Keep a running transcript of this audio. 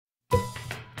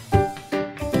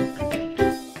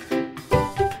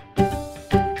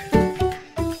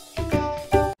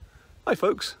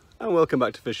folks, and welcome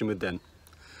back to Fishing with Den.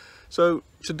 So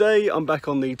today I'm back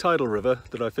on the tidal river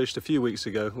that I fished a few weeks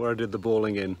ago where I did the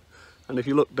balling in, and if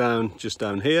you look down, just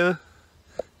down here,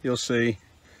 you'll see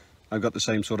I've got the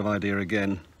same sort of idea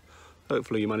again.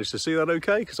 Hopefully you managed to see that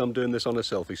okay, because I'm doing this on a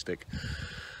selfie stick.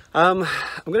 I'm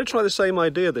going to try the same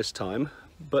idea this time,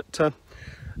 but a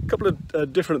couple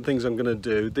of different things I'm going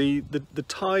to do. The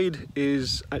tide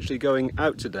is actually going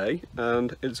out today,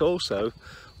 and it's also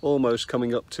almost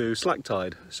coming up to slack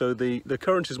tide, so the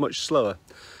current is much slower.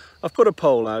 I've put a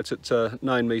pole out at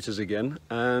 9 meters again,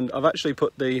 and I've actually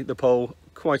put the pole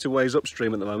quite a ways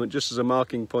upstream at the moment, just as a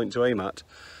marking point to aim at.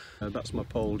 That's my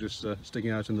pole just sticking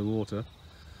out in the water.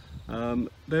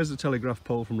 There's the telegraph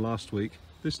pole from last week.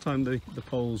 This time the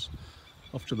pole's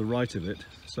off to the right of it,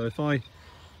 so if I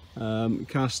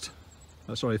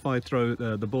if I throw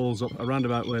the balls up around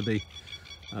about where the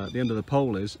end of the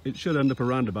pole is, it should end up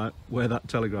around about where that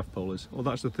telegraph pole is. Well,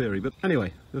 that's the theory. But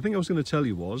anyway, the thing I was going to tell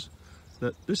you was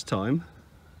that this time,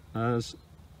 as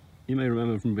you may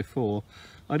remember from before,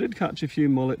 I did catch a few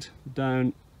mullet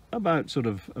down about sort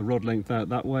of a rod length out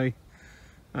that way,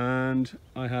 and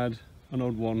I had an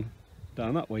odd one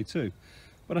down that way too.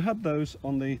 But I had those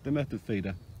on the method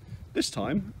feeder. This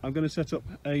time I'm going to set up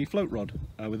a float rod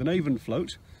with an Avon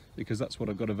float, because that's what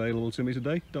I've got available to me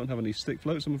today. Don't have any stick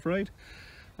floats, I'm afraid.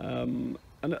 And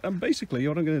basically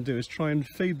what I'm going to do is try and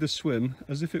feed the swim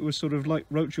as if it was sort of like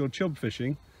roach or chub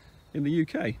fishing in the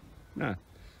UK. Now,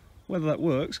 whether that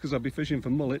works, because I'll be fishing for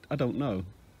mullet, I don't know.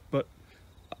 But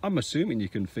I'm assuming you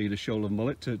can feed a shoal of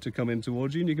mullet to come in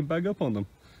towards you and you can bag up on them.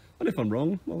 And if I'm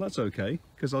wrong, well, that's okay,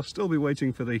 because I'll still be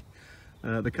waiting for the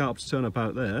carp to turn up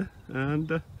out there,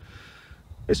 and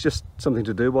it's just something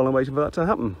to do while I'm waiting for that to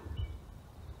happen.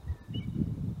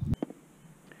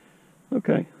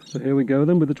 Okay, so here we go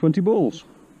then with the 20 balls.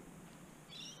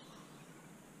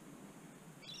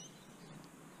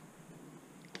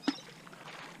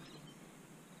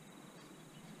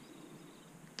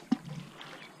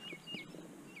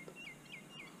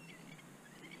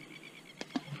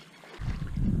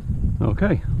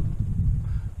 Okay,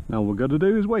 now all we've got to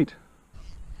do is wait.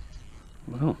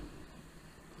 Well,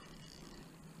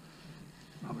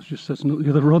 I was just setting up the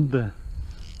other rod there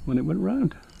when it went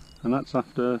round, and that's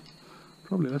after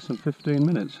probably less than 15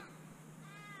 minutes.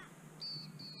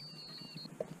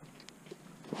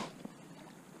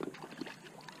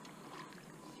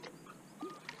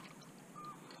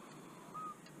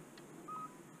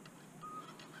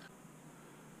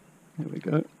 There we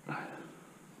go.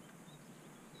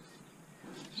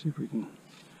 See if we can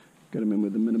get them in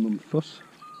with the minimum fuss.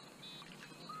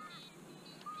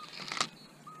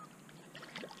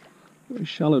 Very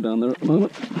shallow down there at the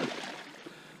moment.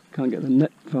 Can't get the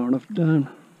net far enough down.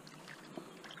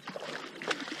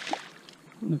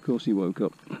 And of course he woke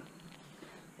up.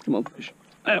 Come on, fish.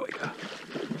 There we go.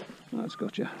 That's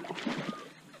got you.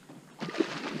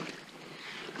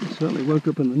 He certainly woke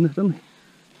up in the net, hasn't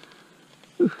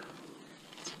he? Ooh.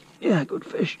 Yeah, good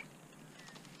fish.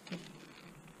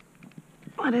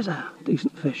 That is a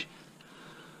decent fish.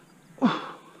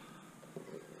 Oh.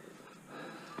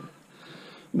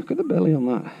 Look at the belly on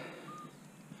that.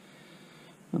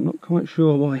 I'm not quite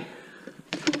sure why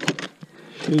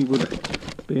she would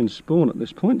be in spawn at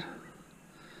this point,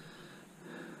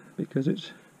 because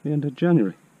it's the end of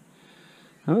January.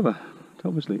 However, it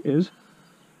obviously is.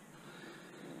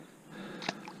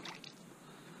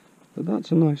 But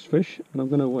that's a nice fish, and I'm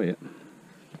going to weigh it.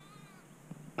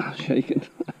 I'm shaking.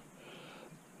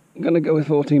 I'm going to go with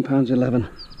 14 pounds 11,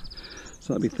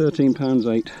 so that'll be 13 pounds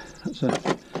 8. That's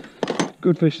a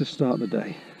good fish to start the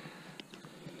day.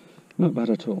 Not bad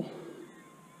at all.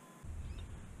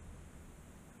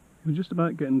 We're just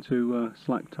about getting to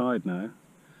slack tide now,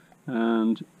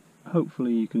 and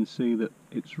hopefully you can see that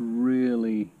it's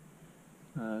really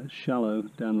shallow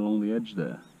down along the edge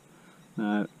there.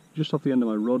 Now, just off the end of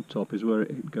my rod top is where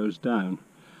it goes down,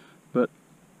 but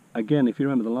again, if you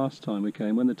remember the last time we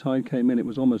came, when the tide came in, it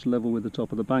was almost level with the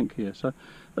top of the bank here. So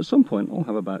at some point I'll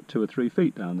have about 2 or 3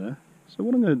 feet down there. So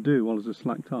what I'm going to do while there's a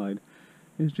slack tide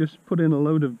is just put in a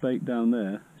load of bait down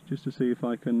there, just to see if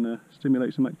I can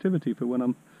stimulate some activity for when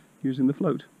I'm using the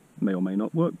float. May or may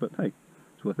not work, but hey,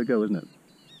 it's worth a go, isn't it?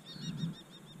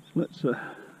 So let's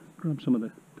grab some of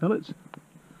the pellets,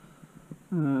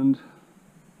 and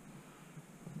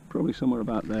probably somewhere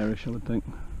about there-ish, I would think.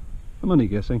 I'm only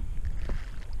guessing.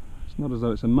 It's not as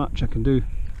though it's a match. I can do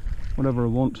whatever I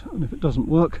want, and if it doesn't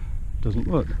work, it doesn't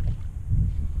work.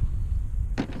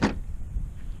 Get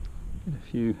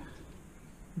a few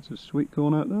bits of sweet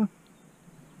corn out there.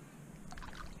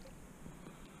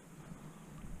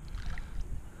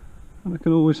 And I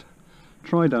can always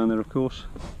try down there, of course,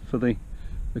 for the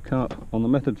the carp on the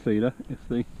method feeder if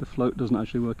the float doesn't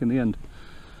actually work in the end.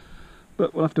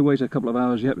 But we'll have to wait a couple of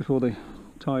hours yet before the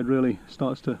tide really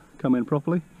starts to come in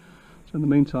properly. So in the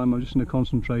meantime I'm just going to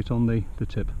concentrate on the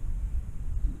tip.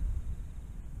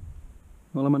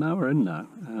 Well, I'm an hour in now,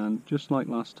 and just like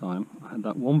last time I had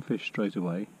that one fish straight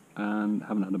away and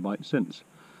haven't had a bite since.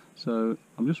 So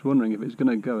I'm just wondering if it's going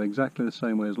to go exactly the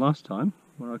same way as last time,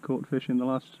 where I caught fish in the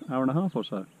last hour and a half or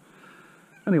so.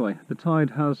 Anyway, the tide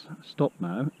has stopped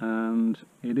now, and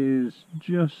it is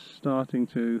just starting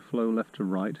to flow left to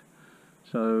right.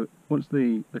 So once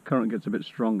the current gets a bit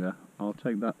stronger, I'll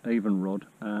take that Avon rod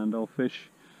and I'll fish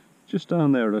just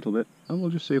down there a little bit, and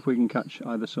we'll just see if we can catch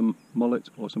either some mullet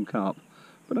or some carp.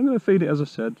 But I'm going to feed it, as I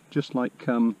said, just like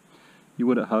you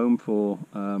would at home for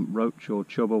roach or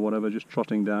chub or whatever, just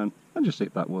trotting down, and just see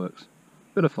if that works.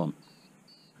 Bit of fun.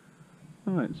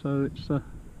 Alright, so it's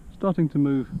starting to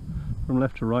move from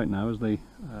left to right now as the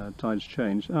tides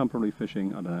change. I'm probably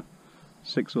fishing, I don't know,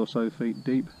 6 or so feet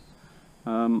deep.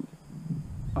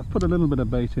 I've put a little bit of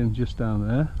bait in just down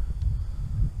there,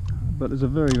 but there's a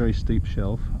very, very steep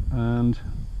shelf, and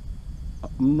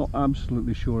I'm not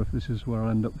absolutely sure if this is where I'll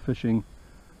end up fishing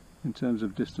in terms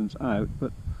of distance out,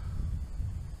 but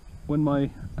when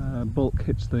my bulk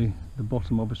hits the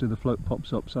bottom, obviously the float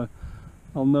pops up, so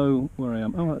I'll know where I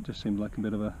am. Oh, that just seems like a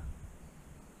bit of a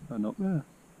knock there.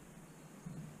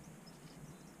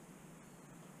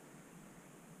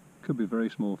 Could be very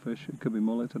small fish, it could be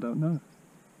mullet, I don't know.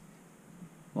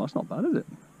 Well, that's not bad, is it?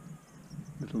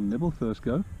 Little nibble first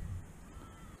go.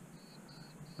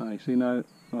 You see now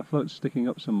my float's sticking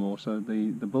up some more, so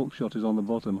the bulk shot is on the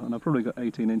bottom, and I've probably got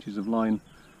 18 inches of line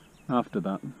after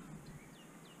that.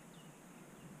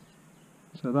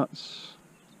 So that's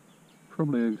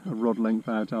probably a rod length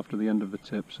out after the end of the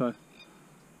tip, so it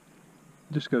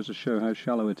just goes to show how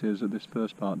shallow it is at this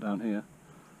first part down here.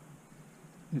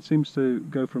 It seems to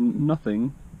go from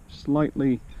nothing,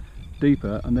 slightly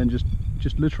deeper, and then just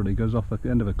literally goes off at the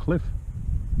end of a cliff.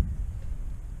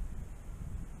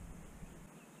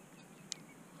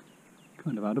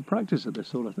 Kind of out of practice at this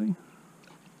sort of thing.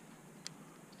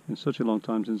 It's such a long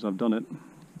time since I've done it.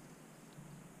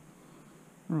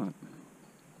 Right.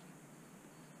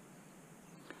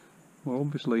 Well,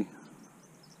 obviously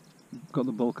got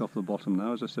the bulk off the bottom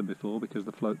now, as I said before, because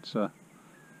the float's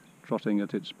trotting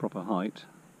at its proper height.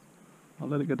 I'll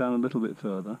let it go down a little bit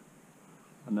further,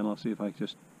 and then I'll see if I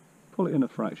just pull it in a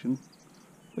fraction.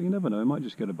 But you never know, I might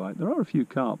just get a bite. There are a few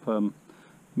carp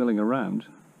milling around.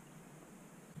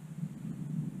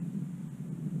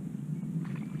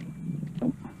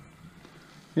 Oh.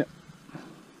 Yeah.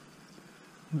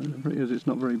 Whatever it is, it's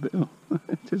not very big. Oh,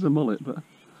 it is a mullet, but...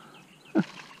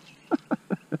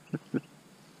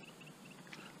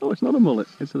 Oh, it's not a mullet,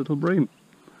 it's a little bream.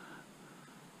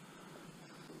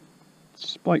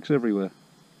 Spikes everywhere.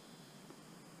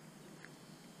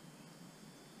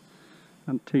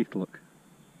 And teeth, look.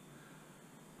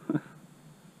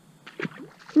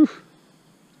 Oof.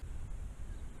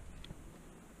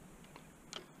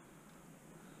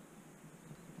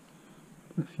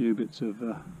 A few bits of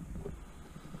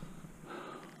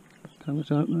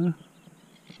pellet out there.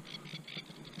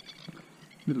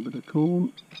 A little bit of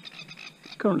corn.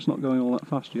 The current's not going all that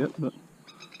fast yet, but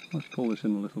let's pull this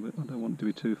in a little bit. I don't want it to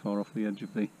be too far off the edge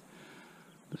of the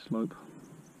slope.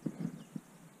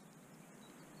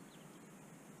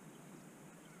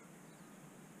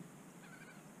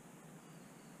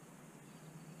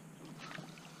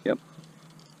 Yep.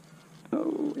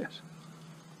 Oh, yes.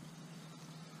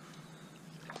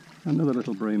 Another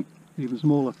little bream, even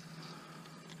smaller.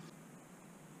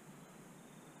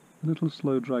 The little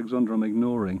slow drags under I'm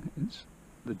ignoring. It's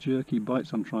the jerky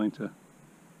bites I'm trying to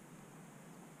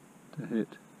hit.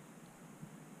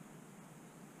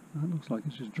 That looks like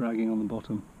it's just dragging on the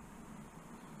bottom.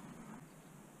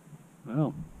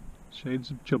 Well,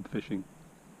 shades of chub fishing.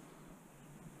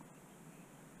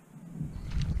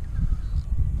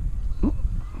 Oh,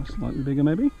 slightly bigger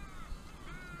maybe.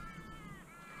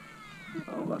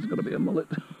 Oh, that's got to be a mullet.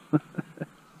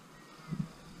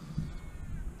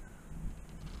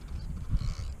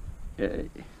 Yay.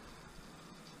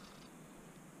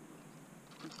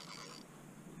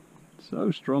 So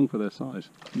strong for their size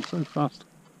and so fast.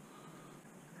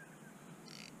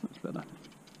 That's better.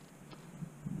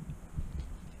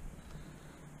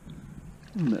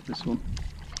 We'll net this one.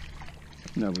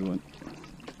 No, we won't.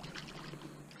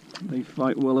 They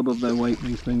fight well above their weight,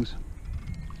 these things.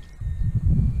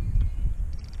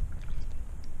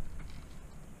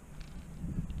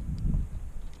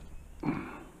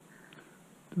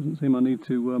 Doesn't seem I need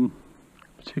to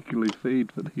particularly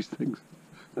feed for these things.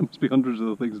 There must be hundreds of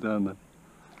the things down there.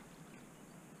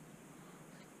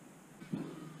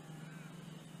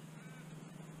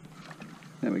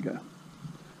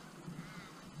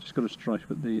 just got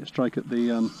to strike at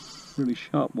the really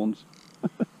sharp ones.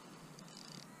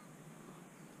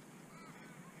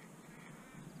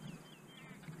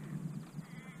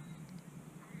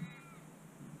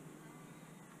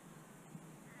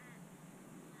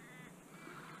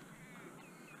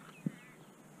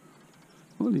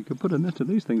 Well, you could put a net of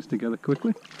these things together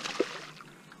quickly.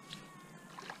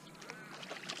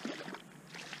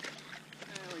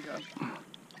 There we go.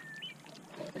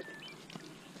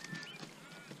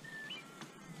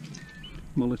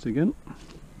 Mullet again.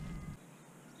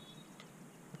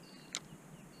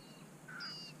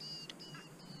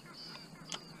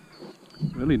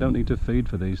 Really don't need to feed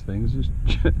for these things, just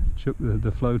chuck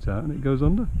the float out and it goes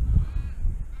under.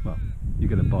 Well, you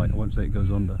get a bite, I won't say it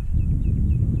goes under.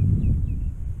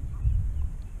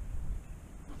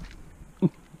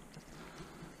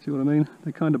 See what I mean?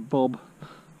 They kind of bob.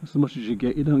 That's as much as you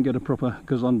get. You don't get a proper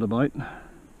goes under bite.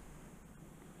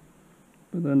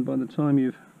 But then by the time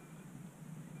you've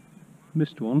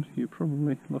missed one, you've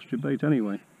probably lost your bait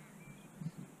anyway.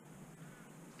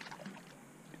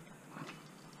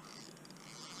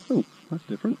 Oh, that's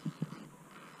different.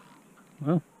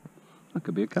 Well, that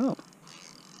could be a carp.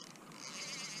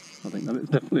 I think that it's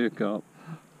definitely a carp.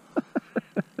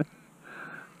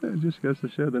 It just goes to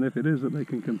show then if it is that they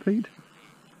can compete.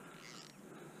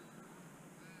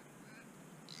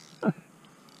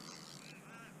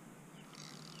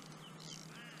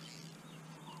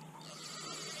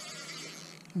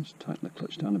 Let's tighten the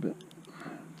clutch down a bit.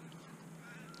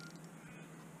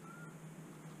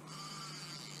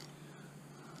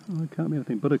 Well, it can't be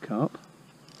anything but a carp.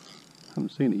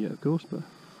 Haven't seen it yet, of course, but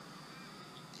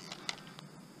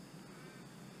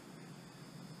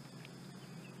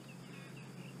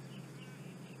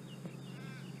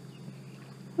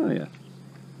oh yeah,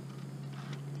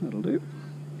 that'll do.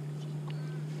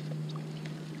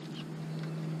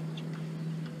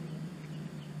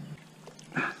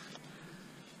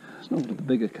 It's not a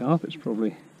bigger carp, it's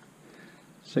probably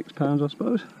 6 pounds I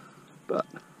suppose, but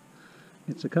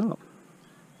it's a carp.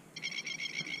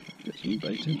 Get some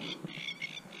bait in.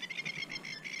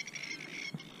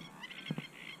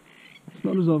 It's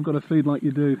not as though I've got to feed like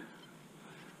you do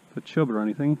for chub or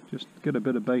anything, just get a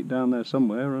bit of bait down there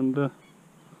somewhere and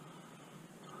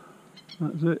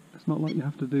that's it. It's not like you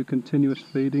have to do continuous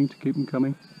feeding to keep them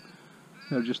coming.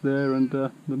 They're just there and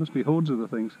there must be hordes of the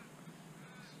things.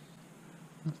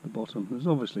 That's the bottom. There's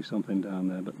obviously something down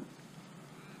there, but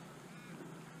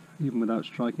even without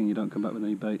striking you don't come back with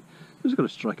any bait. You've just got to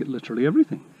strike at literally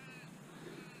everything.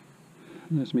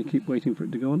 And that's me keep waiting for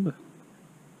it to go under.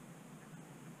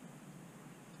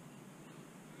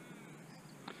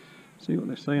 See what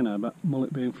they say now about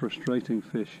mullet being frustrating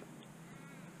fish.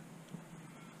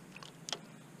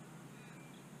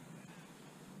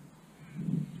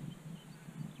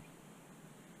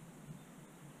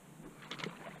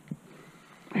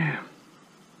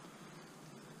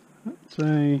 That's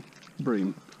a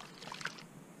bream.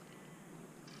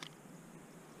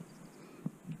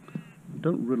 I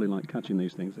don't really like catching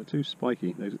these things, they're too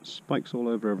spiky, there's spikes all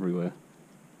over everywhere.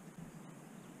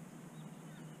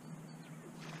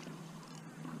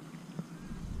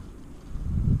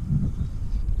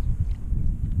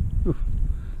 Oof,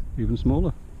 even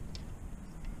smaller.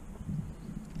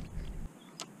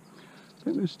 I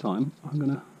think this time I'm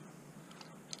going to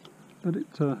let it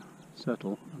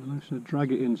settle and I'm just going to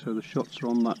drag it in so the shots are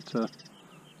on that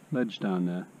ledge down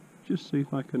there. Just see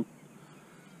if I can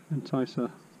entice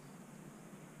a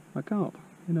carp.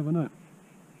 You never know.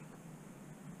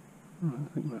 Alright,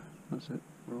 I think that's it.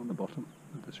 We're on the bottom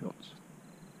of the shots.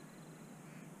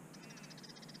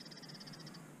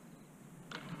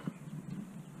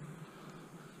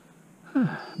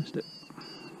 Missed it.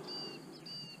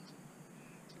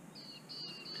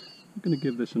 I'm going to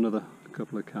give this another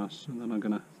couple of casts and then I'm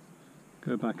going to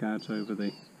go back out over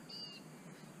the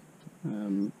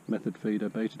method feeder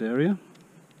baited area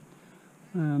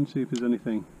and see if there's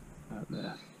anything out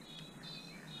there.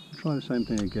 Try the same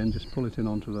thing again, just pull it in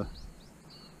onto the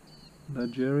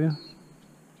ledge area.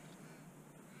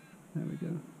 There we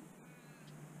go.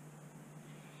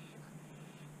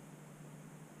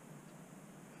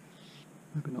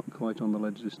 Maybe not quite on the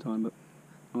ledge this time, but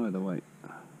either way.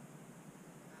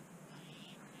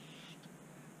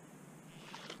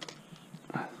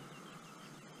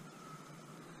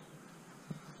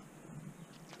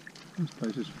 This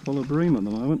place is full of bream at the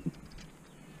moment.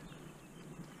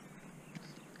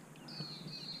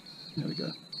 There we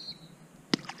go.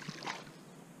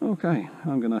 Okay,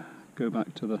 I'm going to go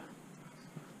back to the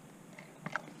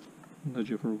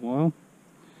ledger for a while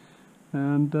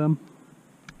and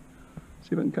see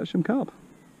if I can catch some carp.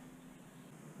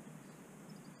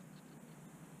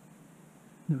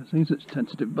 Never seen such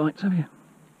tentative bites, have you?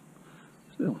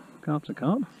 Still, carp's a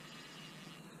carp.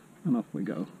 And off we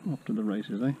go, off to the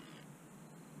races, eh?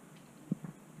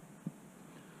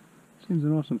 Seems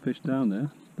there are some fish down there.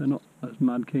 They're not as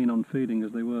mad keen on feeding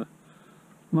as they were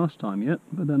last time yet,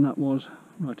 but then that was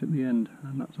right at the end,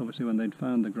 and that's obviously when they'd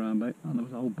found the groundbait, and there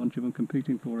was a whole bunch of them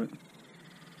competing for it.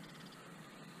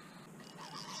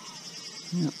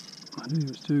 Yep, I knew he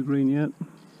was too green yet.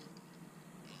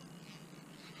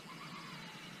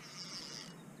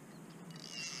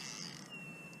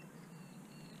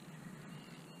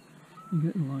 You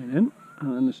get the line in,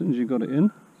 and then as soon as you got it in,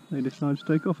 they decide to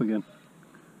take off again.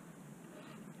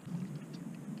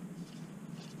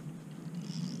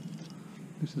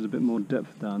 This is a bit more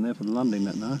depth down there for the landing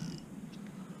net now.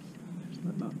 Just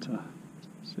let that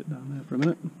sit down there for a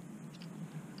minute.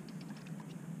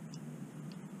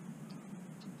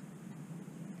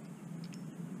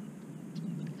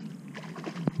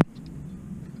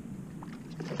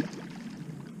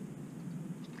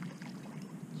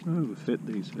 So fit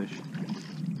these fish.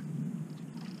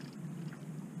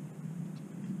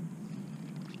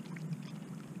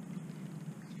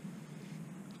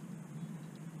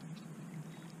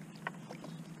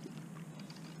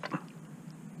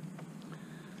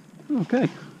 Okay,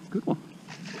 good one.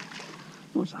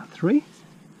 What's that, 3?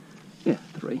 Yeah,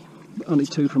 3. But only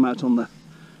 2 from out on the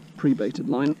pre-baited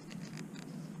line.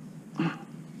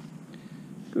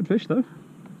 Good fish though.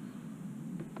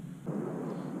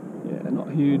 Yeah,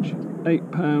 not huge.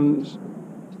 8 pounds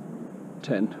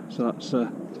 10. So that's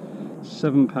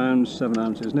 7 pounds 7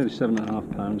 ounces, nearly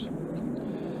 7.5 pounds.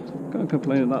 Can't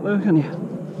complain of that though, can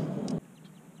you?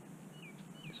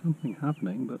 Something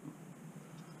happening, but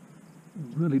I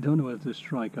really don't know where to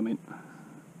strike. I mean,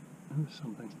 there's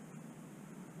something.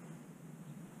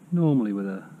 Normally with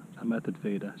a method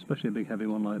feeder, especially a big heavy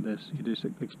one like this, you just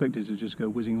expect it to just go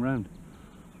whizzing round.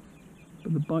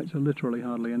 But the bites are literally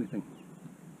hardly anything.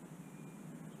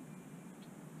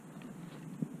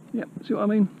 Yeah, see what I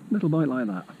mean? Little bite like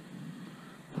that.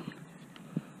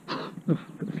 Oh,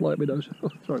 got a fly at my nose. Oh,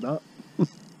 sorry about that.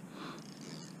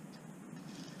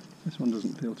 This one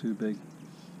doesn't feel too big.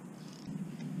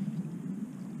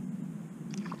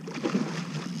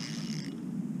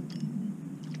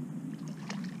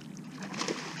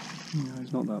 No,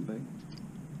 it's not that big.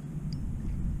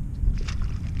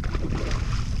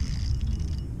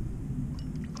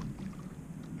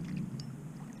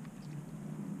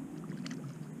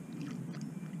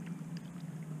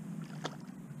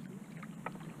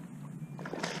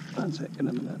 That's it, in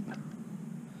a minute.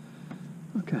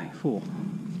 Okay, 4.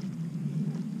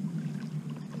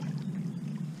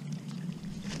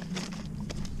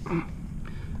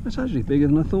 That's actually bigger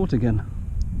than I thought again.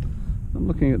 I'm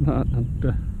looking at that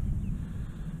and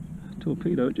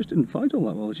torpedo, it just didn't fight all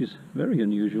that well, which is very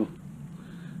unusual.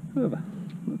 However,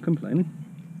 not complaining.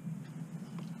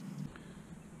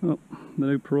 Well, the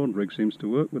new prawn rig seems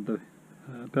to work with the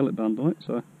pellet band on it,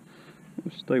 so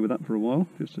I'll stay with that for a while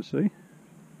just to see.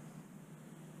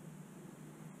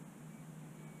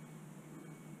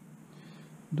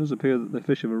 It does appear that the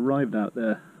fish have arrived out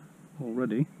there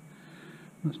already.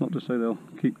 That's not to say they'll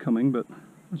keep coming, but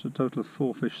that's a total of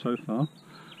 4 fish so far.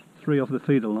 3 off the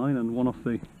feeder line and 1 off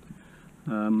the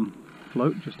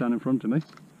float just down in front of me.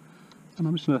 And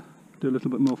I'm just going to do a little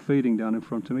bit more feeding down in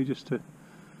front of me just to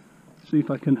see if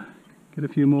I can get a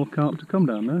few more carp to come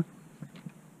down there.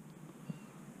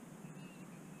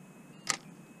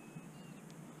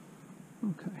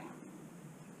 Okay.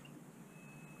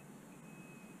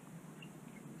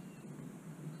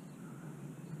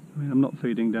 I mean, I'm not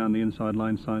feeding down the inside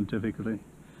line scientifically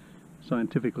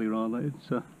rather. It's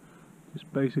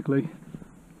just basically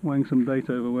weighing some bait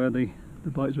over where the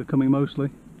bites were coming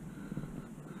mostly,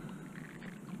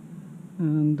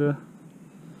 and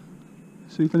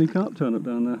see if any carp turn up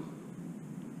down there.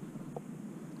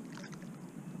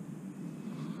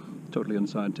 Totally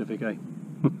unscientific, eh?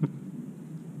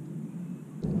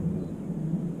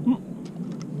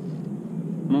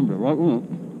 Remember, right, wasn't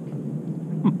it?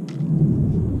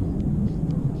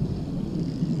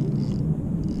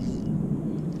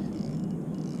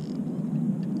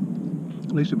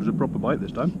 At least it was a proper bite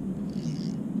this time.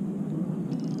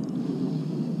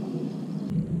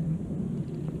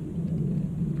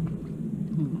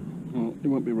 Well, it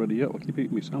won't be ready yet. I'll keep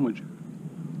eating my sandwich.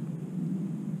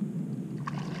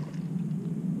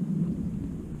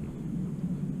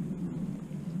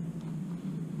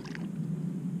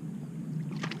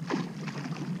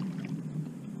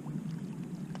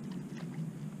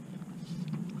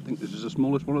 I think this is the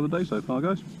smallest one of the day so far,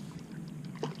 guys.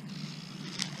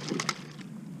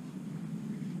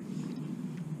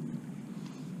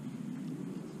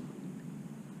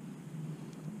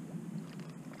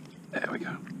 There we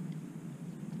go.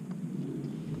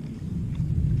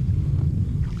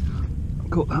 I've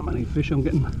caught that many fish. I'm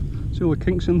getting, see all the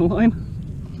kinks in the line?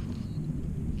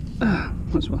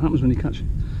 That's what happens when you catch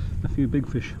a few big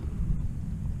fish.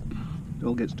 It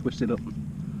all gets twisted up.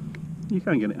 You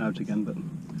can get it out again, but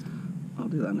I'll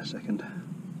do that in a second.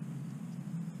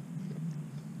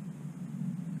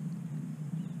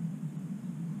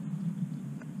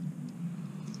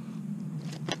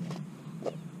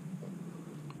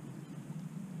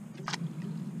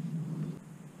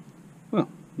 Well,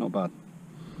 not bad.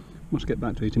 Must get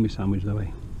back to eating my sandwich though, eh?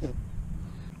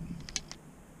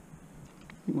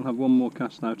 We'll have one more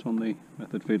cast out on the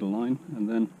method feeder line, and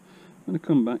then I'm going to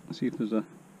come back and see if there's a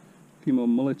few more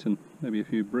mullet and maybe a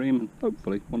few bream, and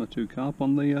hopefully 1 or 2 carp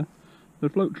on the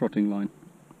float trotting line.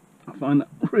 I find that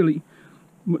really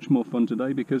much more fun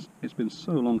today because it's been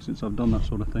so long since I've done that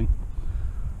sort of thing.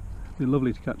 It'd be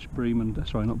lovely to catch bream and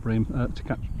sorry, not bream, to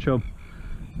catch chub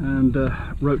and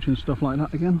roach and stuff like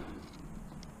that again.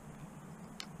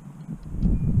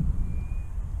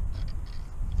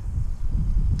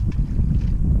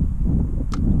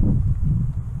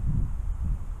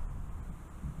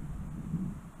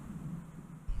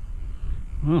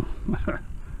 Well,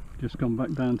 just gone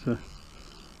back down to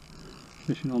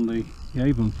fishing on the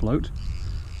Avon float,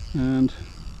 and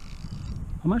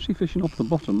I'm actually fishing off the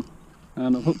bottom,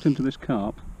 and I've hooked into this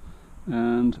carp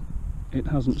and it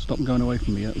hasn't stopped going away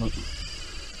from me yet, look,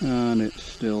 and it's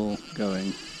still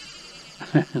going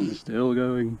and still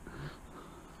going.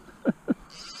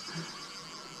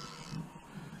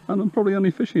 And I'm probably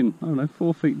only fishing, I don't know,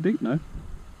 4 feet deep now.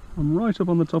 I'm right up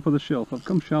on the top of the shelf. I've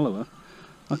come shallower.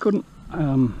 I couldn't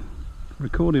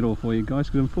record it all for you guys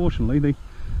because unfortunately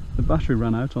the battery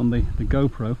ran out on the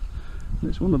GoPro, and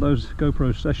it's one of those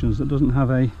GoPro sessions that doesn't have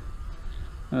a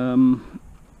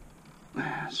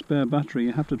spare battery.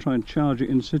 You have to try and charge it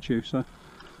in situ, so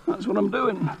that's what I'm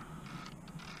doing.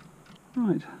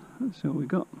 Right, let's see what we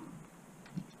got.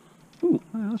 Oh,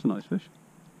 yeah, that's a nice fish.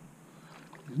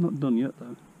 He's not done yet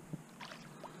though.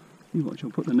 You watch, I'll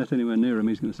put the net anywhere near him,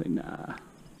 he's going to say nah.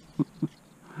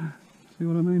 See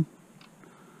what I mean?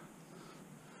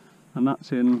 And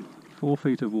that's in 4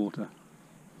 feet of water.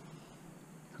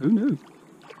 Who knew?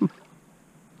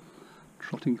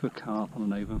 Trotting for carp on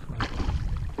an Avon float.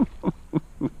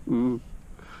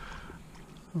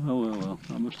 Well,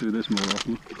 I must do this more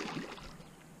often.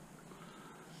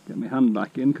 Get my hand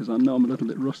back in because I know I'm a little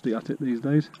bit rusty at it these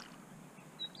days.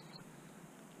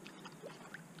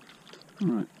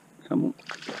 Alright, come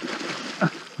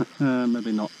on.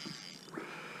 Maybe not.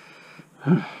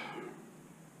 A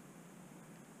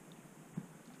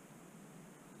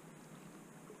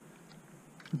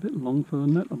bit long for the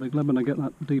net. I'll be glad when I get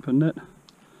that deeper net. The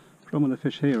problem with the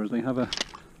fish here is they have a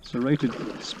serrated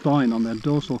spine on their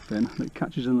dorsal fin that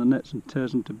catches in the nets and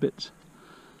tears them to bits.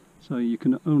 So you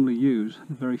can only use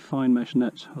the very fine mesh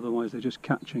nets, otherwise they just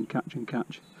catch and catch and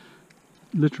catch.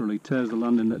 Literally tears the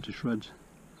landing net to shreds.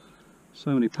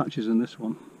 So many patches in this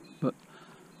one, but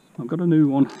I've got a new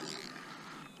one.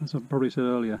 As I probably said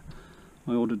earlier,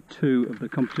 I ordered 2 of the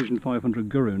Competition 500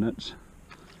 Guru nets,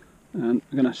 and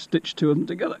I'm going to stitch 2 of them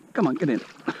together. Come on, get in.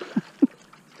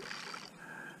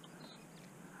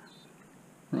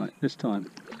 Right, this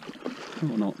time,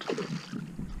 or not.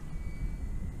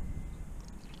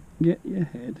 Get your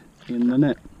head in the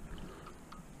net.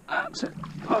 That's it.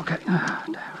 Okay. Oh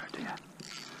dear.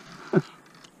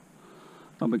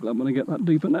 I'll be glad when I get that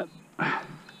deeper net. I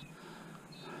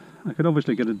could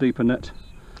obviously get a deeper net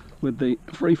with the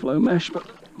free flow mesh, but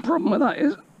the problem with that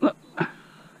is, look,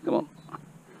 come on,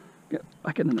 get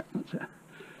back in the net, that's it.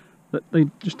 That they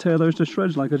just tear those to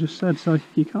shreds like I just said, so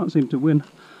you can't seem to win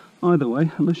either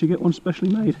way unless you get one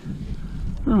specially made.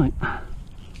 Right.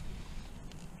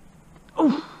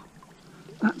 Oh,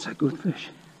 that's a good fish.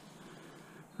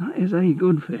 That is a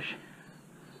good fish.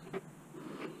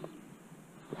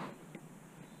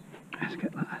 Let's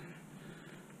get that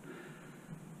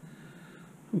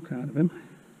hook out of him.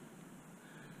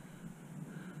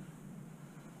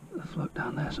 The float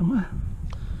down there somewhere.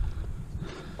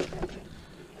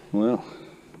 Well,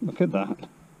 look at that.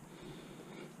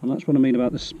 And that's what I mean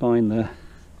about the spine there.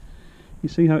 You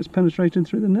see how it's penetrated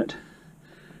through the net?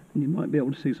 And you might be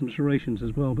able to see some serrations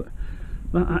as well, but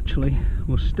that actually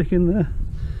will stick in there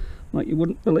like you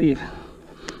wouldn't believe.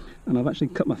 And I've actually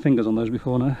cut my fingers on those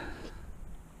before now.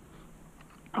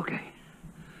 Okay.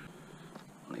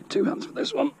 I need 2 hands for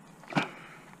this one.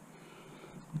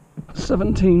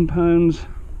 17 pounds.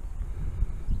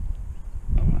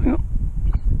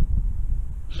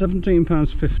 17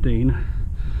 pounds 15.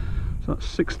 So that's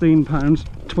 16 pounds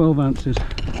 12 ounces.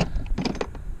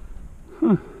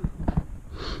 Huh.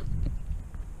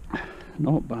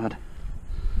 not bad.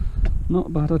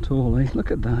 Not bad at all, eh?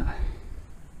 Look at that.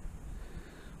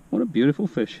 What a beautiful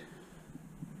fish.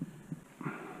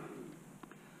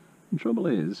 The trouble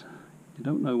is, you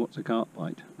don't know what's a carp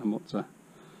bite and what's a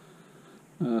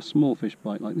small fish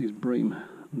bite like these bream.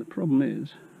 And the problem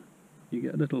is, you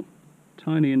get a little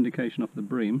tiny indication off the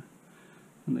bream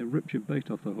and they rip your bait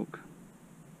off the hook.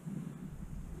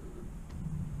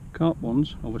 Carp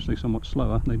ones, obviously somewhat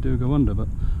slower, they do go under, but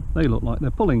they look like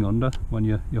they're pulling under when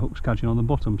your hook's catching on the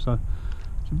bottom, so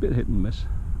it's a bit hit and miss.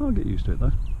 I'll get used to it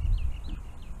though.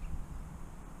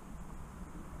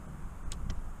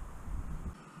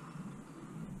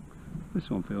 This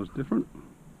one feels different.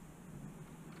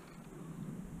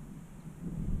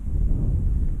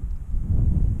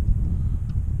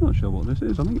 Not sure what this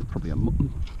is. I think it's probably a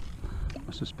mutton.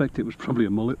 I suspect it was probably a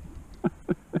mullet.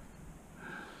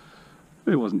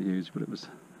 It wasn't huge, but it was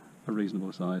a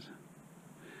reasonable size.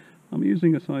 I'm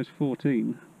using a size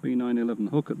 14 B911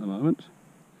 hook at the moment,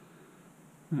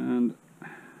 and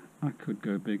I could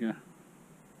go bigger,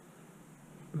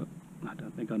 but I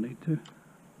don't think I need to.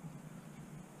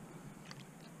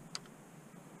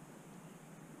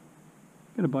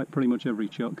 Get a bite pretty much every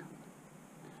chuck.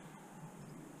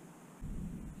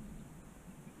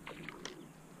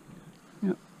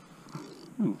 Yep.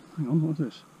 Oh, hang on, what's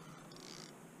this?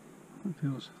 That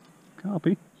feels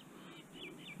carpy.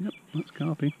 Yep, that's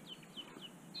carpy.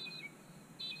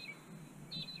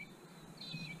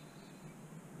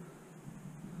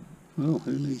 Well,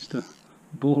 who needs to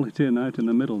ball it in out in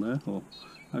the middle there, or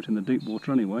out in the deep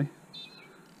water anyway?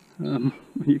 You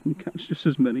can catch just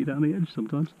as many down the edge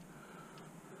sometimes.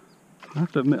 I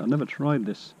have to admit, I've never tried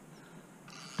this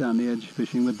down the edge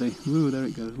fishing with the... Ooh, there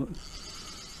it goes, look.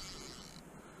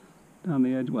 Down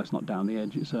the edge, well, it's not down the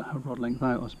edge, it's a rod length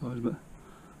out I suppose, but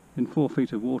in 4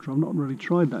 feet of water I've not really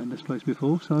tried that in this place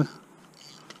before, so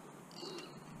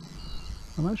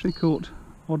I've actually caught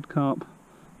odd carp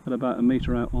at about a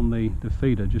metre out on the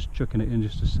feeder, just chucking it in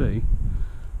just to see,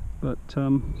 but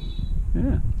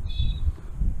yeah,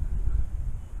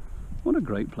 what a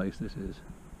great place this is.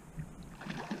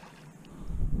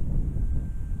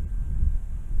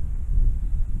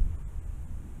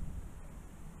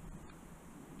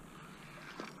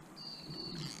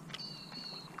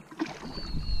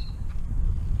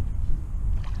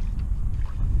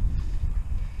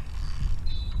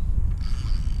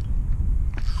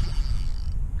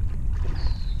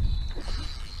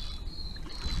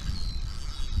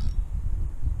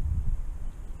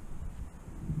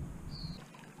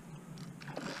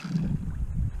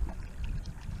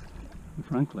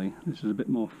 Frankly, this is a bit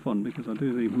more fun because I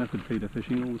do the method feeder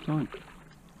fishing all the time.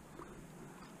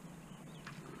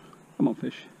 Come on,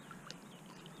 fish.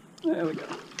 There we go.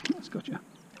 That's got you.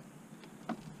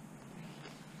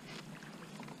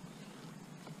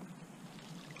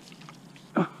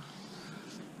 Oh.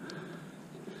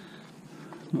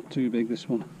 Not too big, this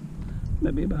one.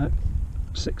 Maybe about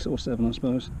 6 or 7, I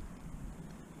suppose.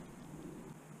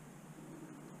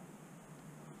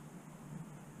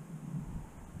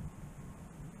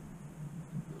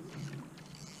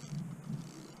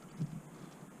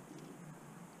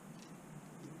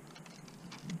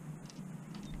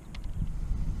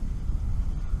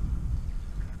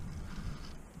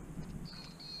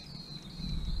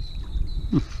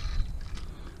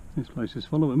 This place is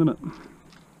full of them, isn't it?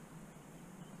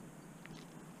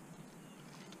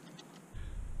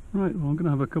 Right, well I'm going to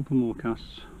have a couple more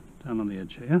casts down on the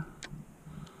edge here,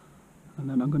 and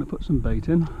then I'm going to put some bait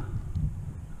in.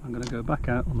 I'm going to go back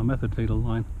out on the method feeder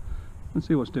line and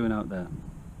see what's doing out there.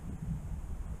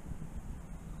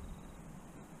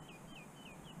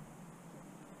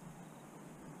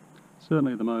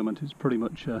 Certainly at the moment it's pretty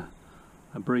much a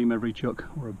bream every chuck,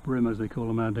 or a brim as they call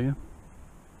them out here.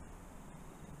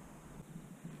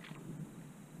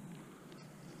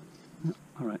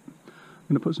 Alright, I'm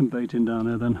going to put some bait in down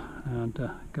there then and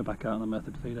go back out on the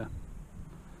method feeder.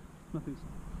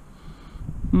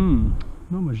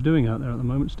 Not much doing out there at the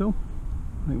moment still.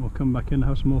 I think we'll come back in and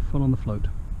have some more fun on the float.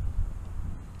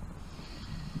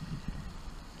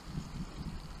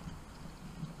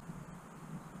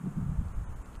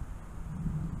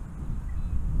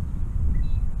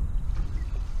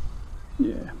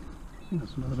 Yeah,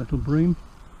 that's another little bream.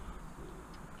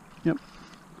 Yep.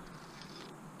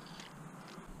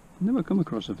 Never come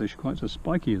across a fish quite so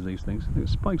spiky as these things. There's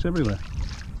spikes everywhere.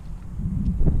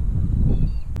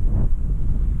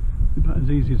 About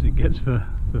as easy as it gets for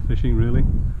fishing really.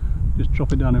 Just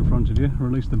drop it down in front of you,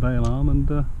 release the bail arm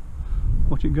and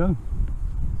watch it go.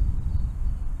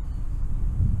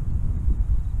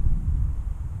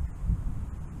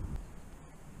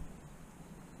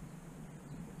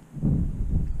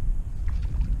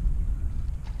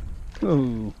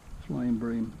 Oh, flying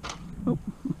bream. Oh.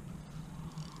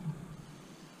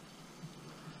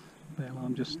 Bail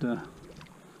arm just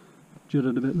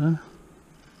jutted a bit there.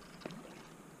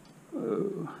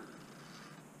 Oh.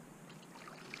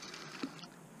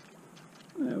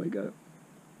 There we go.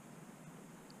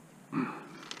 A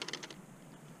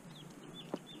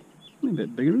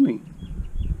bit bigger, isn't he?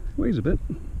 Weighs a bit.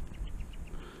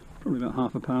 Probably about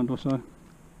half a pound or so.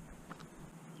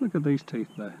 Look at these teeth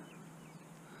there.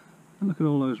 And look at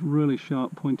all those really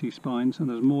sharp pointy spines, and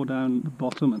there's more down the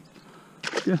bottom, and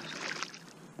yeah,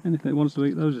 anything that wants to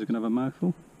eat those is going to have a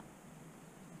mouthful.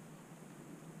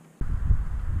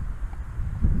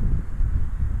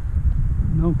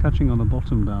 No catching on the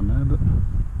bottom down there, but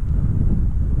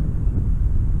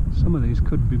some of these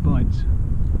could be bites.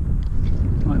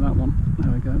 Like that one.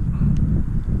 There we go.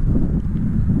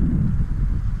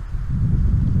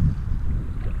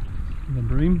 The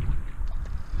bream.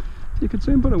 You could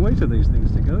soon put a weight of these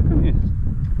things together, couldn't you?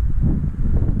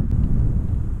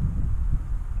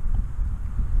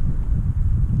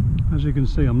 As you can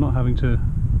see, I'm not having to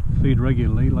feed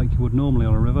regularly like you would normally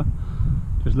on a river.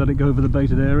 Just let it go over the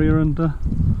baited area and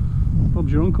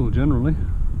Bob's your uncle generally.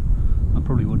 I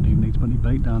probably wouldn't even need to put any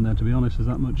bait down there, to be honest. There's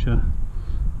that much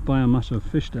biomass of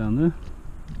fish down there.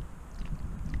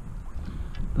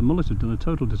 The mullets have done a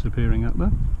total disappearing out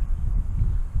there,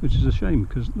 which is a shame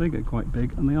because they get quite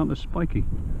big and they aren't as spiky.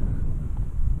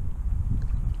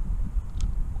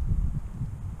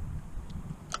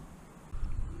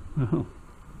 Oh,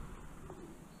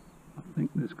 I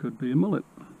think this could be a mullet.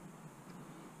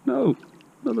 No,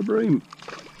 another bream.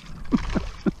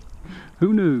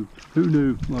 Who knew? Who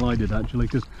knew? Well, I did actually,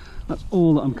 because that's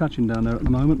all that I'm catching down there at the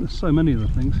moment. There's so many of the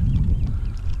things.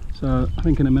 So I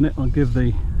think in a minute I'll give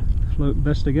the float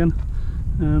vest again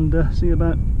and see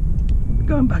about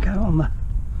going back out on the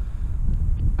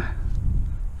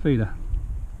feeder.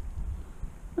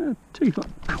 Teeth.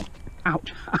 Ow!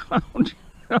 Ouch! Ouch!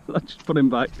 Let's just put him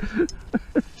back.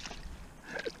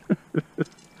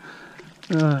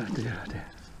 Oh dear, oh dear.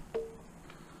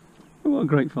 Oh, what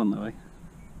great fun though, eh?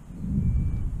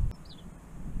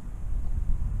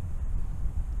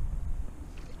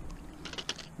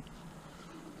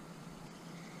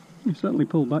 You certainly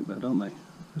pull back there, don't they?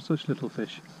 They're such little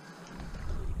fish.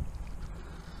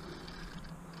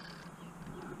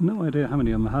 No idea how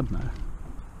many of them I had now,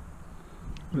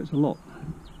 but it's a lot.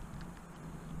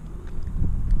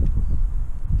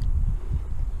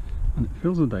 And it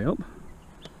fills the day up,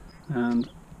 and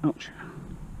ouch,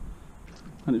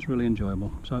 and it's really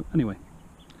enjoyable. So anyway,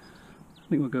 I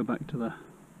think we'll go back to the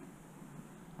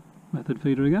method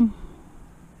feeder again,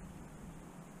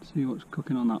 see what's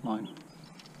cooking on that line.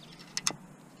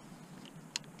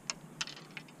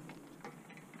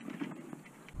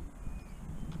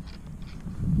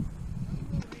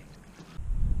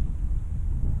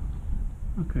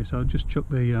 Okay, so I'll just chuck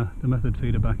the method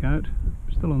feeder back out,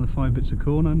 still on the 5 bits of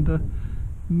corn, and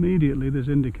immediately there's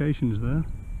indications there.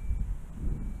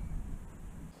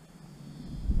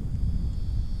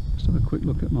 Let's have a quick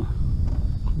look at my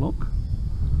clock.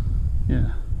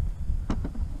 Yeah,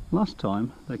 last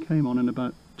time they came on in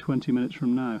about 20 minutes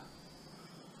from now,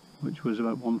 which was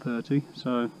about 1:30,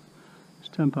 so it's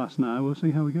 10 past now. We'll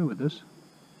see how we go with this.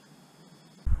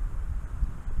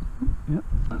 Yep,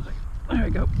 there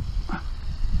we go.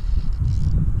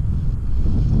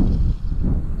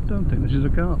 Don't think this is a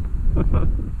carp. I've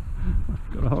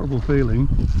got a horrible feeling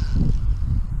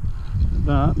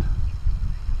that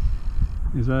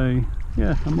is a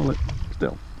mullet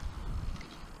still.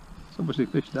 It's obviously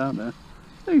fished out there.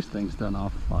 These things don't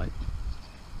half fight.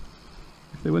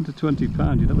 If they went to 20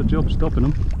 pounds, you'd have a job stopping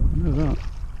them. I know that.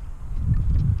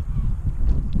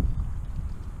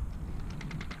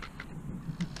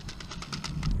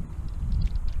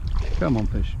 Come on,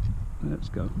 fish. Let's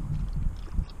go.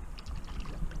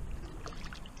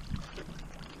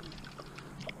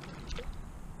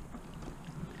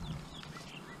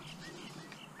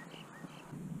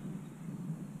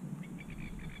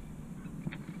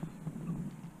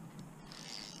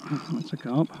 That's a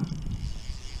carp.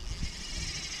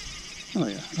 Oh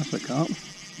yeah, that's a carp.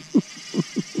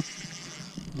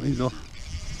 Well, he's off.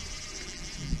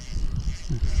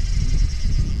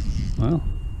 Well,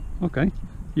 okay.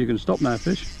 You can stop now,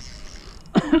 fish.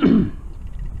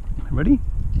 Ready?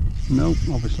 No,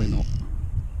 obviously not.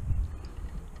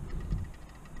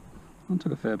 That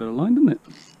took a fair bit of line, didn't it?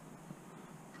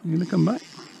 You gonna come back?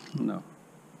 No.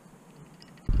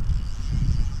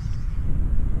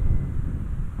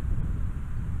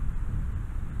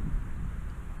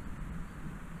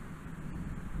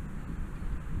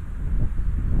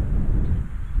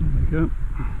 Go.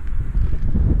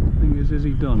 Thing is is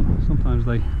he done? Sometimes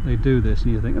they do this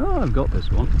and you think, oh, I've got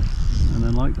this one, and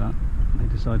then like that they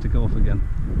decide to go off again.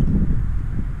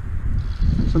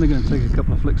 It's only going to take a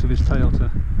couple of flicks of his tail to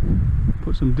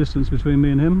put some distance between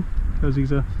me and him, because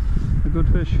he's a good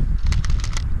fish.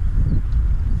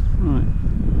 Right,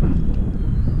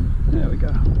 there we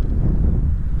go.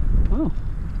 Well,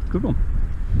 good one.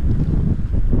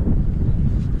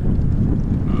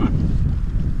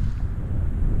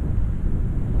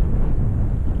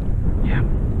 Yeah,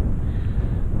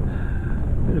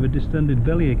 bit of a distended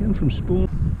belly again from spawn,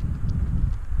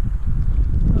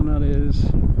 and that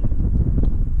is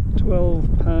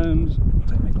 12 pounds. I'll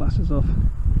take my glasses off.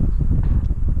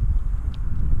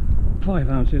 5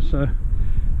 ounces, so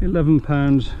 11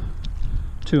 pounds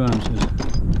 2 ounces.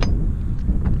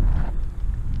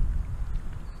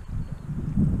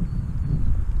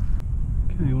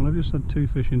 Okay, well, I've just had 2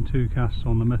 fish in 2 casts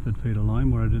on the method feeder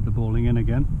line where I did the balling in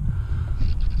again,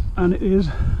 and it is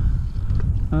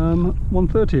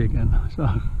 1:30 again, so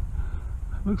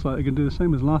it looks like I can do the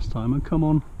same as last time and come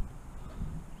on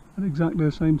at exactly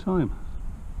the same time.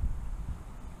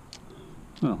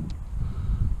 Well,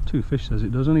 2 fish says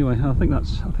it does anyway. I think I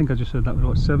just said that was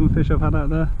what, 7 fish I've had out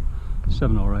there?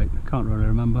 7 or 8, I can't really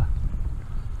remember.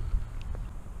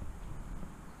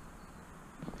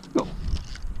 Oh.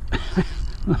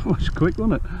 That was quick,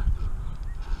 wasn't it?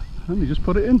 And you just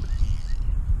put it in.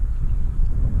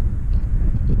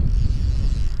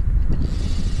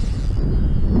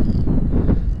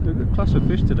 A good class of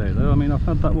fish today though. I mean, I've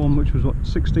had that one which was what,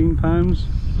 16 pounds?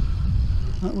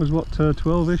 That was what,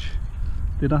 12ish?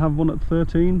 Did I have one at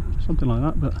 13? Something like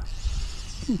that, but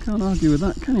you can't argue with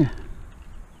that, can you?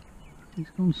 He's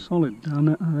gone solid down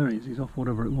there. Oh, there he is, he's off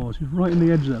whatever it was. He's right in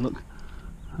the edge there, look.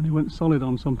 And he went solid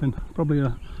on something, probably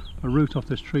a root off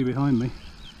this tree behind me.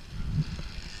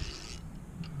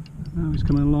 Now he's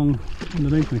coming along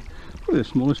underneath me. Probably the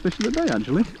smallest fish of the day,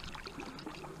 actually.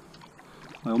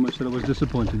 I almost said I was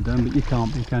disappointed then, but you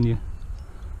can't be, can you?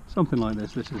 Something like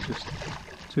this is just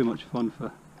too much fun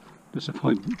for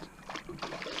disappointment.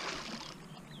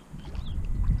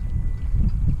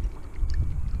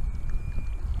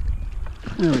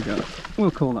 There we go. We'll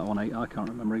call that one 8. I can't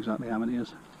remember exactly how many it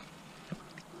is.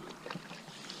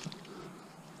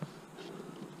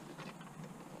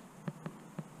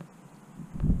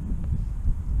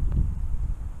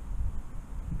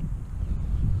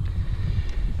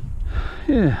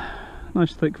 Yeah,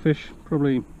 nice thick fish,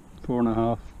 probably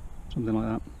 4.5, something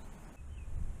like that.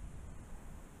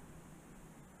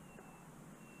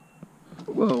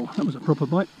 Whoa, that was a proper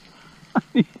bite.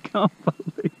 You can't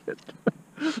believe it.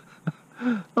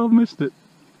 I've missed it.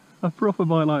 A proper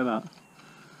bite like that.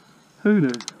 Who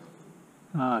knew?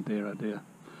 Ah dear, oh dear.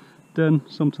 Then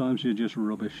sometimes you're just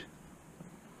rubbish.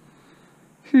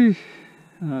 I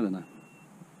don't know.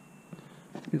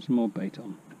 Get some more bait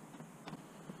on.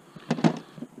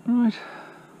 Right.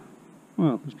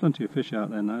 Well, there's plenty of fish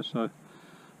out there now, so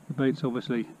the bait's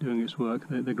obviously doing its work.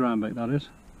 The ground bait, that is.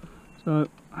 So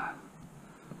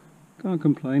can't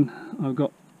complain. I've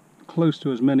got close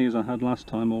to as many as I had last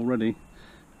time already,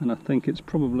 and I think it's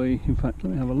probably, in fact,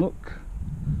 let me have a look.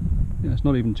 Yeah, it's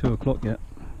not even 2 o'clock yet.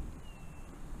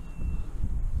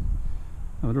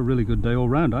 I've had a really good day all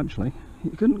round, actually.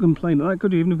 You couldn't complain at that,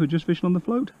 could you, even if we're just fishing on the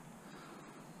float?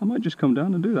 I might just come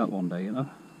down and do that one day, you know.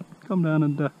 Come down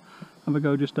and have a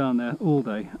go just down there all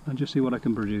day and just see what I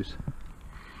can produce.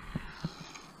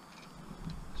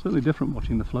 Certainly different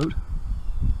watching the float.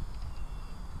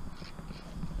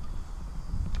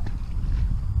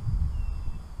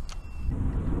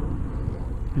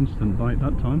 Instant bite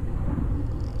that time.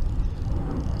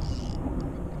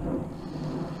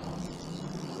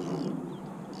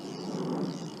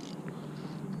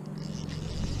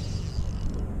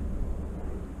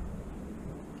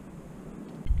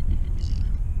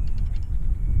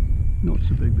 Not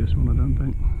so big this one, I don't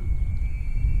think.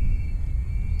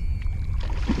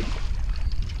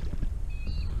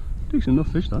 Decent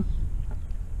enough fish though.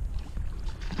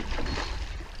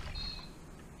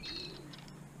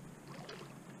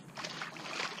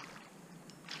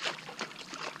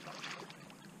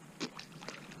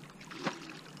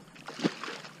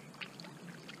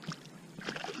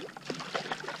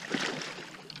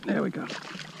 There we go.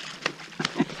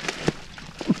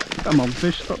 Come on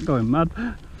fish, stop going mad.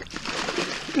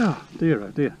 Oh dear,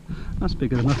 oh dear. That's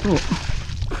bigger than I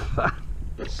thought.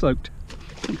 Soaked.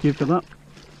 Thank you for that.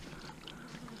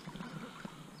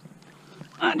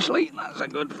 Actually, that's a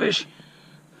good fish.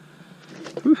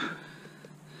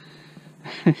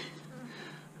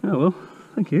 Oh well,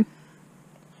 thank you.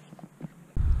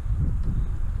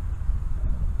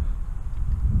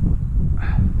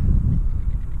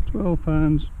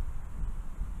 £12,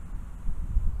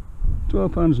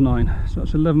 £12.9, so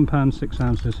that's £11 6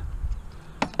 ounces.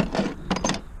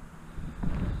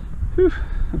 Whew,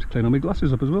 I have to clean all my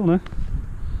glasses up as well now.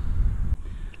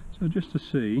 So just to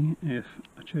see if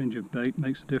a change of bait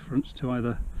makes a difference to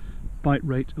either bite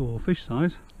rate or fish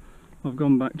size, I've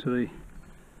gone back to the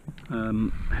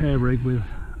hair rig with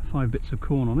 5 bits of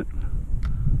corn on it,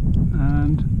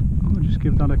 and I'll just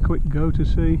give that a quick go to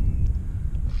see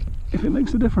if it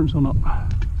makes a difference or not.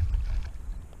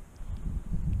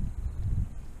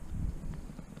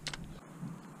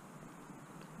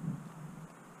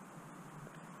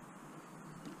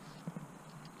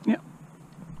 Yeah.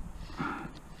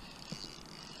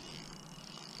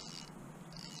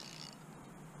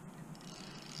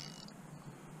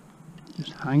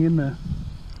 Just hang in there.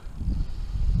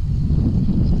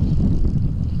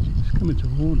 He's coming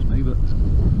towards me, but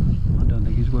I don't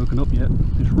think he's woken up yet.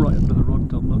 It's right under the rod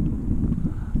top, look.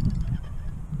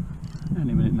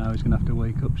 Any minute now he's going to have to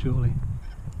wake up, surely.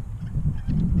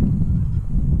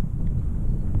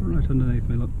 Right underneath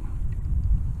me, look.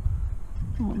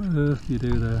 What on earth do you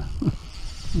do there?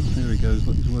 There he goes,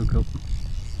 look, he's woke up.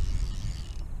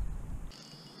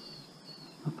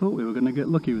 I thought we were going to get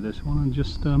lucky with this one and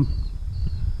just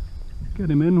get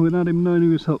him in without him knowing he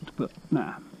was hooked, but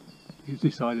nah, he's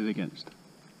decided against.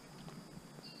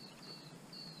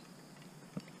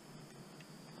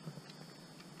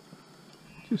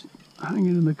 Just hanging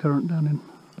in the current down in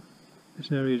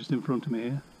this area just in front of me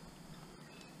here.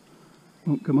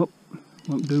 Won't come up,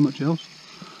 won't do much else.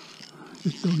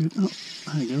 Just dug it up.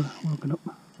 There you go, woken up.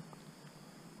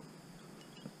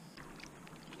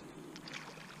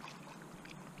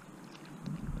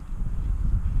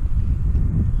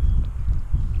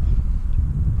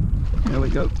 There we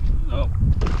go. Oh.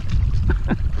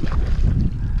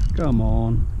 Come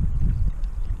on.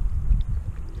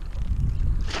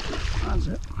 That's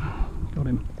it. Got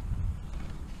him.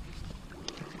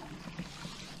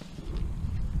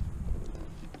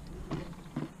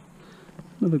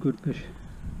 Another good fish.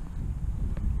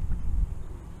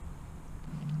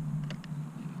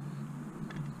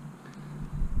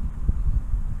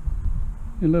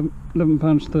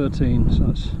 £11.13, so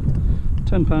that's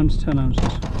 £10 10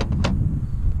 ounces.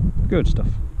 Good stuff.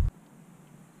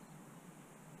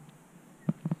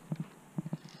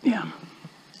 Yeah.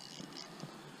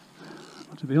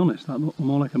 Well, to be honest, that looked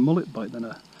more like a mullet bite than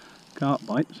a carp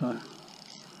bite, so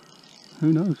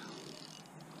who knows?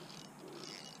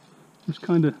 Just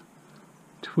kind of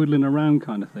twiddling around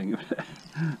kind of thing.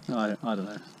 I don't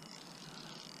know. I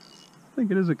think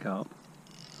it is a carp.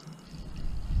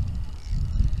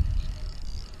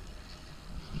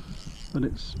 But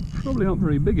it's probably not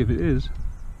very big if it is.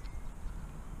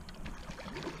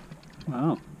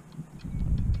 Wow.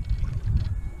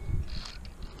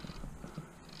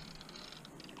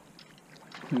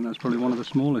 I think that's probably one of the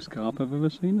smallest carp I've ever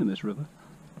seen in this river.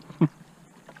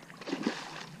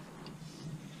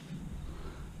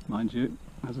 Mind you,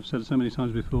 as I've said so many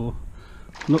times before,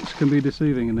 looks can be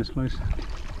deceiving in this place.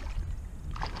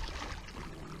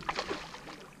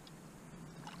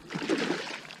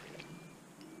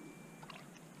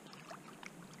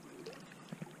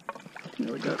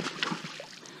 There we go.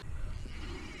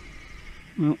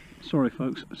 Well, sorry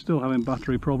folks, still having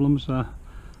battery problems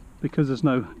because there's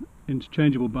no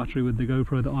interchangeable battery with the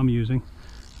GoPro that I'm using.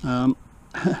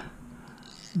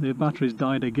 The battery's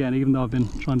died again, even though I've been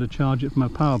trying to charge it from a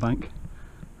power bank.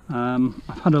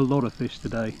 I've had a lot of fish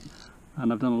today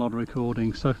and I've done a lot of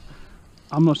recording, so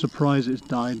I'm not surprised it's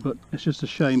died, but it's just a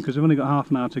shame because I've only got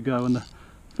half an hour to go and the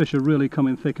fish are really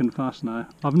coming thick and fast now.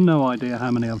 I've no idea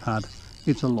how many I've had.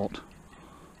 It's a lot.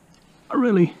 I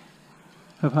really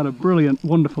have had a brilliant,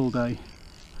 wonderful day,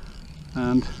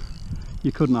 and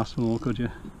you couldn't ask for more, could you?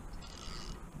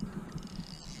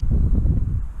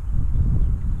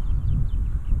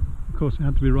 Of course, it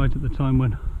had to be right at the time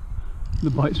when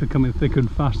the bites were coming thick and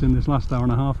fast in this last hour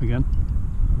and a half again.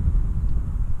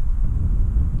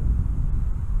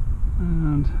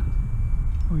 And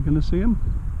are we going to see him?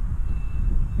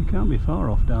 He can't be far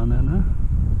off down there now.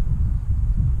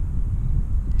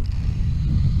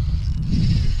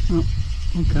 Oh,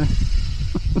 okay.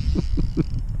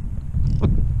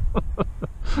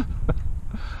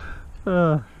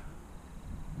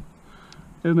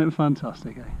 Isn't it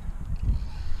fantastic, eh?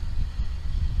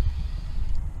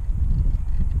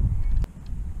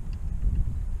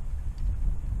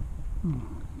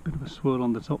 Bit of a swirl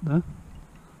on the top there.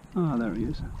 Ah, there he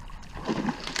is.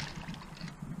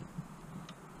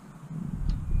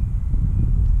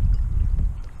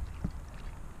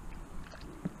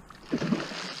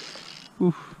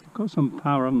 Oof, got some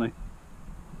power, haven't they?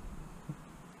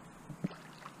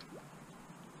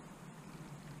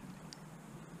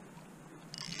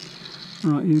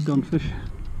 Right, you done fish.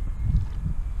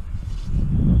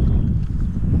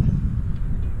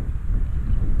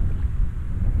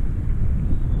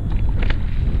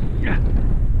 Yeah.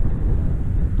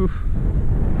 Oof.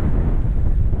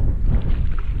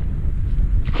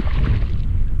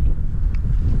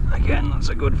 Again, that's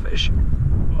a good fish.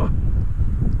 Oh.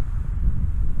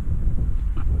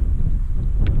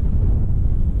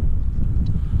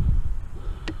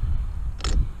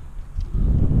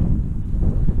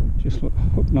 Just look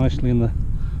hooked nicely in the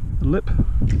lip,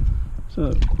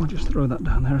 so I'll just throw that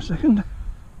down there a second.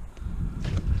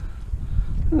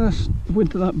 Let's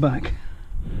winter that back.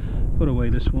 Put away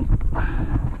this one.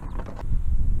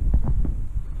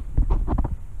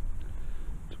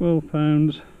 12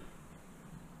 pounds,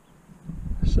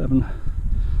 7,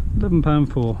 11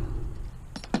 pound 4.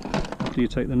 After you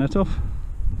take the net off,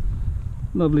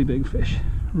 lovely big fish,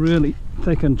 really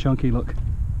thick and chunky. Look.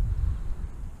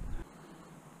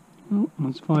 Oh,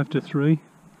 that's 5 to 3,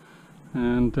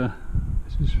 and this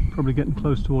is probably getting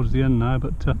close towards the end now,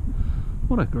 but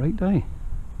what a great day.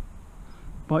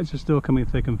 Bites are still coming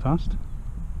thick and fast.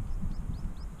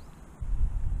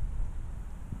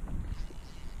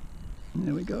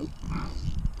 There we go.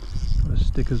 Got a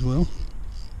stick as well.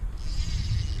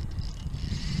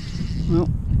 Well,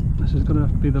 this is going to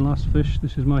have to be the last fish.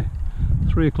 This is my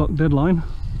 3 o'clock deadline,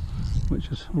 which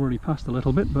has already passed a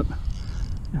little bit, but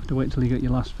you have to wait till you get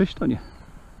your last fish, don't you?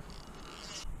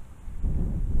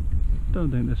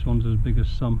 Don't think this one's as big as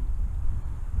some,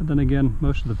 but then again,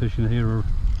 most of the fish in here are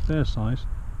their size.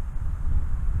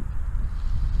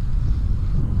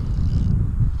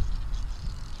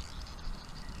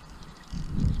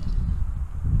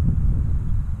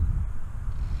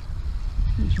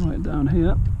 It's right down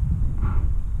here.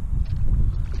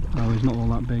 Oh, he's not all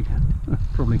that big.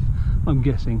 Probably, I'm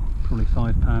guessing, probably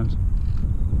 5 pounds.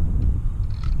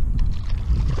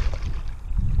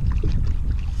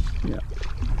 Yeah.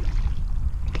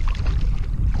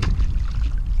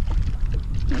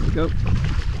 There we go.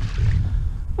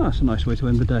 Oh, that's a nice way to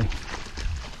end the day.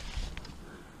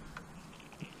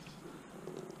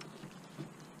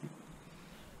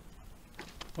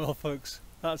 Well folks,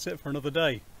 that's it for another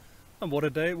day. And what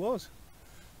a day it was.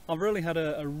 I've really had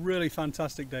a really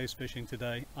fantastic day's fishing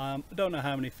today. I don't know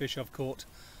how many fish I've caught.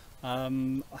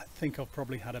 I think I've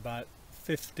probably had about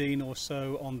 15 or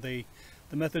so on the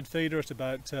method feeder at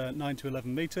about 9 to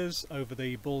 11 meters over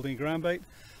the Balding groundbait,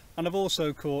 and I've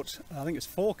also caught, I think it's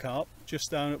 4 carp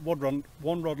just down at one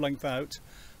rod length out,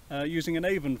 using an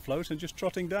Avon float and just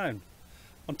trotting down.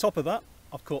 On top of that,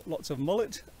 I've caught lots of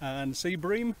mullet and sea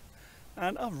bream,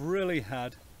 and I've really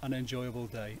had an enjoyable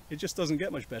day. It just doesn't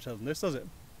get much better than this, does it?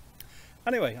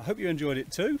 Anyway, I hope you enjoyed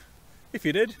it too. If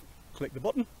you did, click the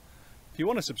button. If you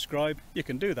want to subscribe, you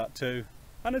can do that too.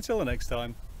 And until the next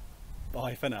time,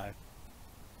 bye for now.